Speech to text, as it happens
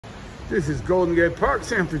This is Golden Gate Park,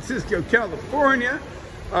 San Francisco, California.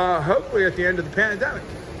 Hopefully at the end of the pandemic.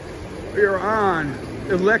 We are on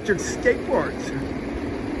electric skateboards.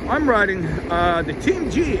 I'm riding the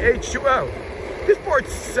TeamGee H2O. This board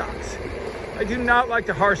sucks. I do not like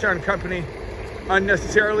to harsh on company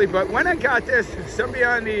unnecessarily, but when I got this, somebody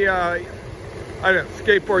on the I don't know,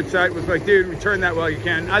 skateboard site was like, dude, return that while you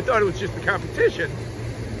can. I thought it was just the competition.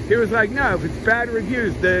 He was like, no, if it's bad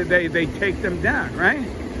reviews, they take them down, right?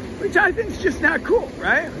 Which I think is just not cool,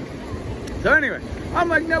 right? So anyway, I'm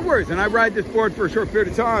like, no worries. And I ride this board for a short period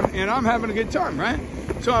of time and I'm having a good time, right?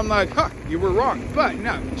 So I'm like, huh, you were wrong. But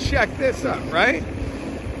no, check this out, right?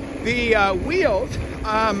 The wheels,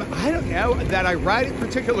 I don't know that I ride it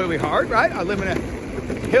particularly hard, right? I live in a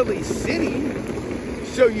hilly city,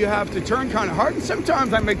 so you have to turn kind of hard. And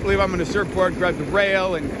sometimes I make believe I'm going to surfboard, grab the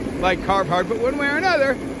rail and like carve hard, but one way or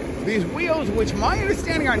another, these wheels, which my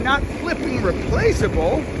understanding are not flipping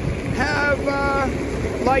replaceable, have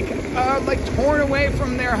like torn away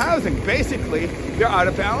from their housing. Basically, they're out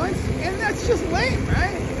of balance, and that's just lame,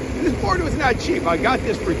 right? And this board was not cheap. I got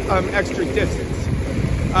this for extra distance.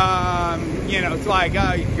 You know, it's like,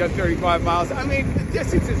 you can go 35 miles. I mean, the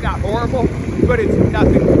distance is not horrible, but it's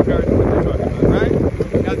nothing compared to what they're talking about, right?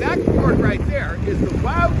 Now, that board right there is the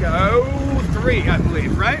Wowgo 3, I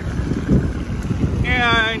believe, right?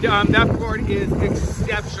 And that board is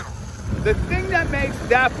exceptional. The thing that makes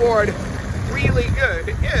that board really good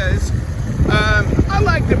is, I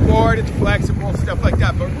like the board, it's flexible, stuff like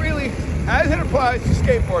that, but really, as it applies to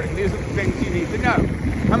skateboarding, these are the things you need to know.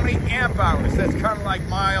 How many amp hours? That's kind of like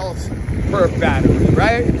miles per battery,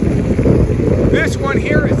 right? This one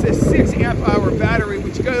here is a 6 amp hour battery,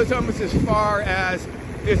 which goes almost as far as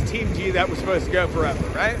this TeamGee that was supposed to go forever,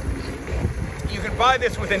 right? You can buy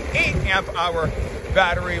this with an 8 amp hour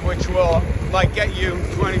battery, which will like get you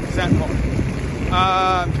 20% more.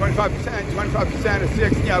 25% of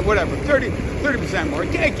 6, yeah, whatever, 30% more.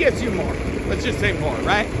 It gives you more. Let's just say more,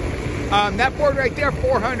 right? That board right there,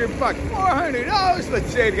 $400. $400,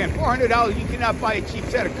 let's say it again, $400. You cannot buy a cheap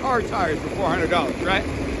set of car tires for $400, right?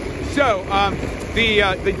 So,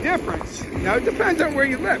 the difference, now it depends on where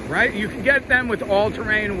you live, right? You can get them with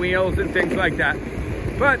all-terrain wheels and things like that.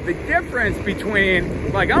 But the difference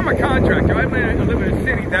between, like, I'm a contractor, I live in a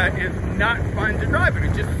city that is not fun to drive in.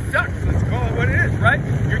 It just sucks, let's call it what it is, right?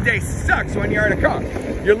 Your day sucks when you're in a car.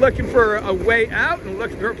 You're looking for a way out and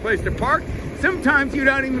looking for a place to park. Sometimes you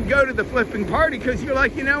don't even go to the flipping party because you're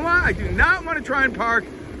like, you know what? I do not want to try and park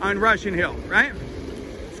on Russian Hill, right?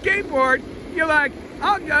 Skateboard, you're like,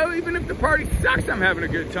 I'll go even if the party sucks, I'm having a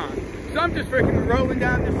good time. So I'm just freaking rolling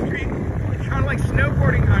down the street, kind of like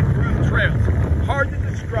snowboarding on groomed trails. Hard to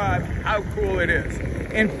describe how cool it is.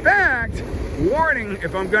 In fact, warning,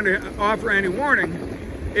 if I'm going to offer any warning,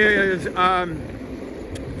 is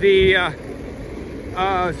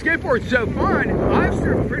skateboard's so fun. I've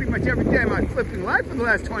surfed pretty much every day of my flipping life for the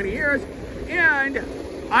last 20 years, and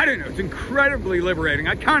I don't know, it's incredibly liberating.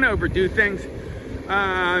 I kind of overdo things,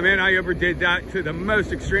 and I overdid that to the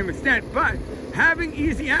most extreme extent, but having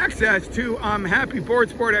easy access to happy board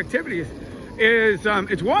sport activities is,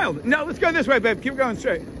 it's wild. No, let's go this way, babe. Keep going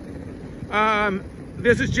straight.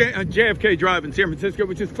 This is JFK Drive in San Francisco,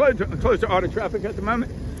 which is close to auto traffic at the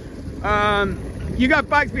moment. You got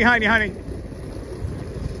bikes behind you, honey.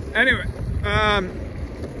 Anyway, all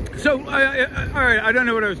right, I don't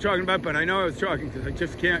know what I was talking about, but I know I was talking because I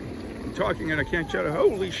just can't, I'm talking and I can't shut it.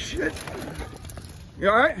 Holy shit. You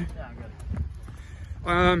all right? Yeah,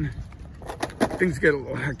 I'm good. Things get a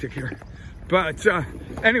little hectic here. But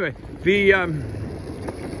anyway, the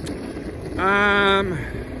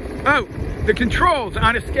the controls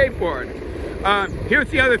on a skateboard. Here's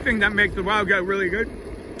the other thing that makes the Wowgo really good.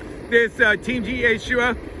 This TeamGee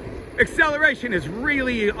H2O acceleration is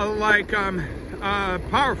really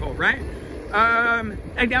powerful, right?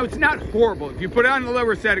 And now it's not horrible. If you put it on the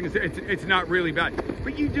lower settings, it's not really bad.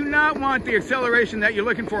 But you do not want the acceleration that you're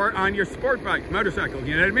looking for on your sport bike, motorcycle.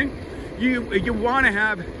 You know what I mean? You want to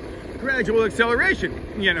have gradual acceleration.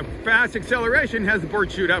 You know, fast acceleration has the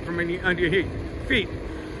board shoot out from under your feet.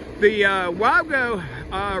 The Wowgo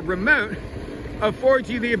remote affords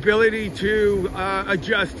you the ability to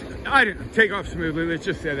adjust, I don't know, take off smoothly, let's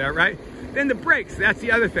just say that, right? Then the brakes, that's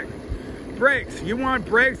the other thing. Brakes, you want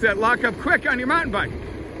brakes that lock up quick on your mountain bike,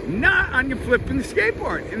 not on your flipping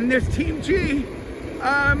skateboard. And this TeamGee,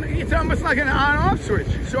 it's almost like an on-off switch.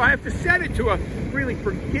 So I have to set it to a really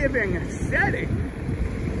forgiving setting.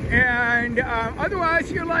 And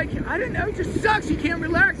otherwise you're like, I don't know, it just sucks. You can't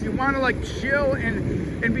relax. You want to like chill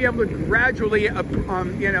and be able to gradually,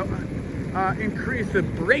 increase the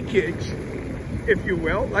breakage, if you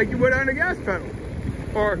will, like you would on a gas pedal.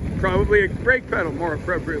 or probably a brake pedal, more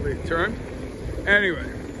appropriately termed. Anyway,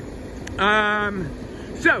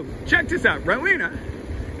 so check this out. Rowena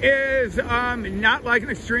is not like an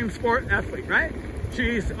extreme sport athlete, right?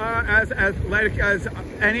 She's as athletic as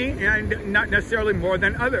any, and not necessarily more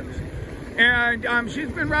than others. And she's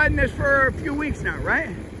been riding this for a few weeks now,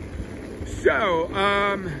 right? So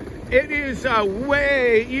it is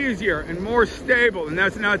way easier and more stable, and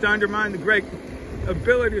that's not to undermine the great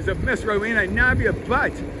abilities of Miss Rowena Navia,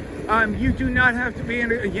 but you do not have to be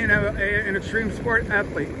an extreme sport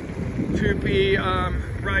athlete to be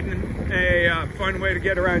riding a fun way to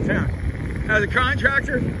get around town. As a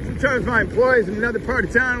contractor, sometimes my employees in another part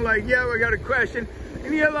of town are like, yo, I got a question.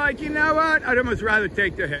 And you're like, you know what? I'd almost rather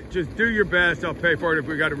take the hit. Just do your best. I'll pay for it if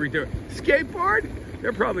we got to redo it. Skateboard?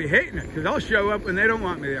 They're probably hating it because I'll show up when they don't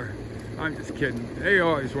want me there. I'm just kidding. They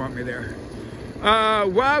always want me there.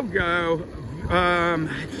 Wowgo,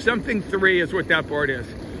 something 3 is what that board is.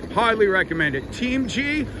 Highly recommend it.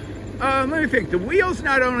 TeamGee, let me think. The wheels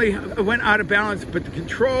not only went out of balance, but the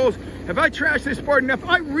controls. Have I trashed this board enough?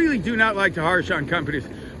 I really do not like to harsh on companies,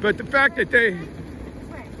 but the fact that they,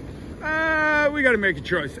 we got to make a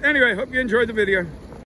choice. Anyway, hope you enjoyed the video.